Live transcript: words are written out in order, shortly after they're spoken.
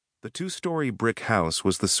The two-story brick house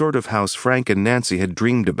was the sort of house Frank and Nancy had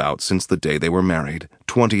dreamed about since the day they were married,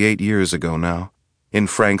 28 years ago now, in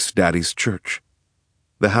Frank's daddy's church.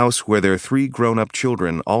 The house where their 3 grown-up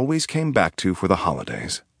children always came back to for the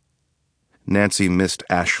holidays. Nancy missed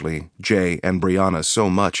Ashley, Jay, and Brianna so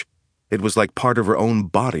much, it was like part of her own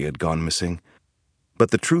body had gone missing.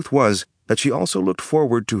 But the truth was that she also looked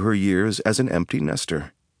forward to her years as an empty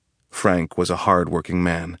nester. Frank was a hard-working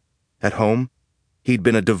man. At home, he'd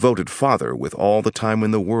been a devoted father with all the time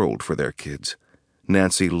in the world for their kids.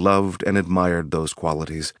 Nancy loved and admired those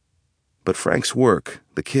qualities. But Frank's work,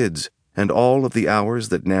 the kids, and all of the hours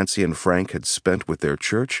that Nancy and Frank had spent with their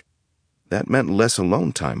church, that meant less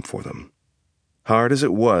alone time for them. Hard as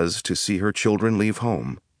it was to see her children leave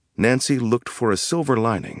home, Nancy looked for a silver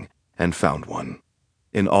lining and found one.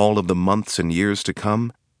 In all of the months and years to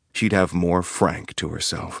come, she'd have more Frank to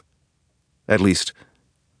herself. At least,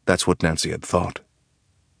 that's what Nancy had thought.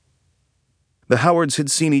 The Howards had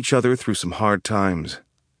seen each other through some hard times.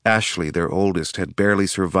 Ashley, their oldest, had barely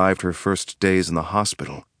survived her first days in the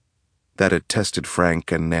hospital. That had tested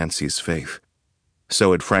Frank and Nancy's faith.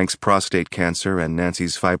 So had Frank's prostate cancer and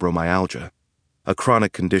Nancy's fibromyalgia, a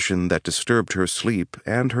chronic condition that disturbed her sleep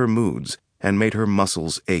and her moods and made her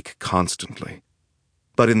muscles ache constantly.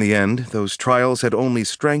 But in the end, those trials had only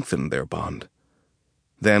strengthened their bond.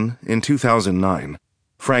 Then, in 2009,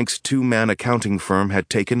 Frank's 2-man accounting firm had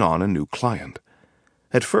taken on a new client.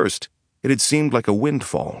 At first, it had seemed like a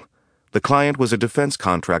windfall. The client was a defense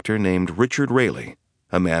contractor named Richard Raley,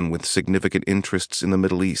 a man with significant interests in the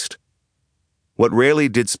Middle East. What Raley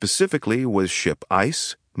did specifically was ship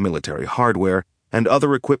ice, military hardware, and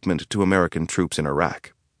other equipment to American troops in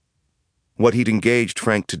Iraq. What he'd engaged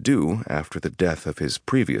Frank to do, after the death of his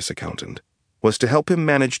previous accountant, was to help him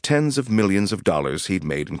manage tens of millions of dollars he'd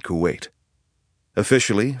made in Kuwait.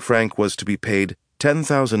 Officially, Frank was to be paid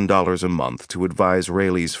 $10,000 a month to advise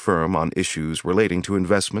Raley's firm on issues relating to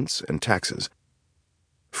investments and taxes.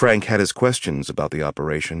 Frank had his questions about the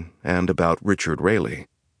operation and about Richard Raley,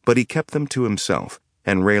 but he kept them to himself,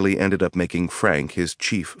 and Raley ended up making Frank his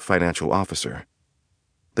chief financial officer.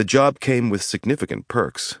 The job came with significant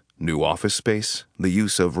perks: new office space, the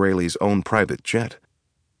use of Raley's own private jet.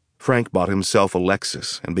 Frank bought himself a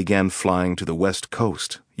Lexus and began flying to the West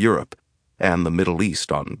Coast, Europe, and the Middle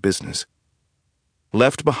East on business.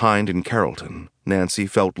 Left behind in Carrollton, Nancy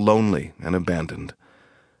felt lonely and abandoned.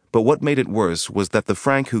 But what made it worse was that the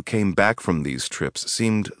Frank who came back from these trips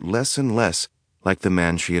seemed less and less like the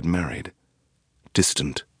man she had married.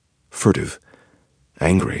 Distant, furtive,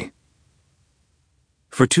 angry.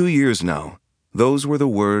 For 2 years now, those were the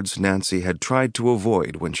words Nancy had tried to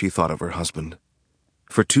avoid when she thought of her husband.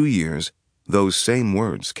 For 2 years, those same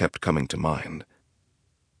words kept coming to mind.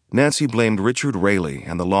 Nancy blamed Richard Raley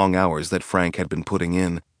and the long hours that Frank had been putting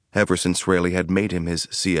in ever since Raley had made him his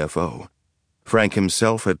CFO. Frank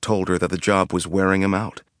himself had told her that the job was wearing him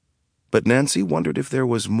out. But Nancy wondered if there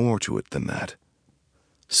was more to it than that.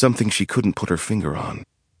 Something she couldn't put her finger on.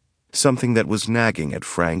 Something that was nagging at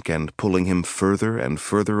Frank and pulling him further and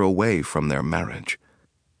further away from their marriage.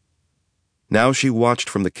 Now she watched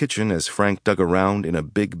from the kitchen as Frank dug around in a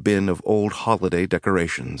big bin of old holiday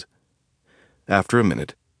decorations. After a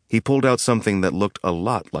minute, he pulled out something that looked a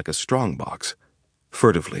lot like a strongbox.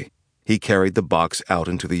 Furtively, he carried the box out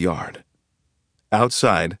into the yard.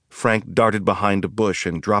 Outside, Frank darted behind a bush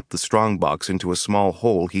and dropped the strongbox into a small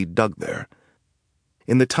hole he'd dug there.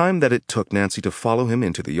 In the time that it took Nancy to follow him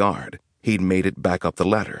into the yard, he'd made it back up the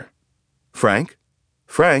ladder. Frank?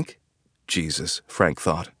 Frank? Jesus, Frank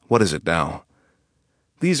thought. What is it now?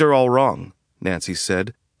 These are all wrong, Nancy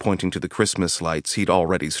said, pointing to the Christmas lights he'd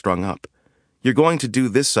already strung up. You're going to do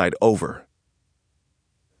this side over.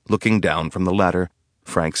 Looking down from the ladder,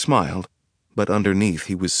 Frank smiled, but underneath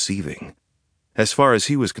he was seething. As far as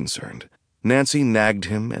he was concerned, Nancy nagged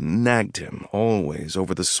him always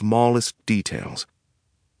over the smallest details.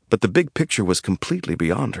 But the big picture was completely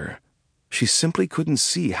beyond her. She simply couldn't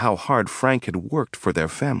see how hard Frank had worked for their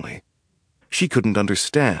family. She couldn't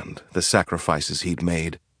understand the sacrifices he'd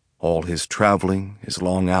made, all his traveling, his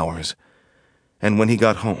long hours. And when he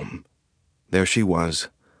got home, there she was,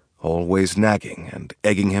 always nagging and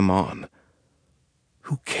egging him on.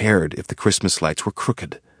 Who cared if the Christmas lights were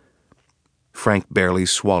crooked? Frank barely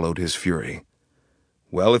swallowed his fury.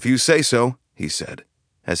 Well, if you say so, he said,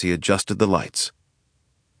 as he adjusted the lights.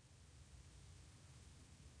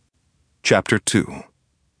 Chapter 2.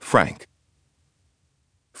 Frank.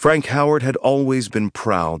 Frank Howard had always been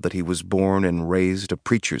proud that he was born and raised a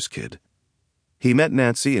preacher's kid. He met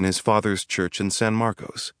Nancy in his father's church in San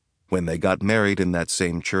Marcos. When they got married in that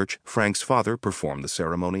same church, Frank's father performed the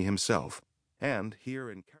ceremony himself. And here in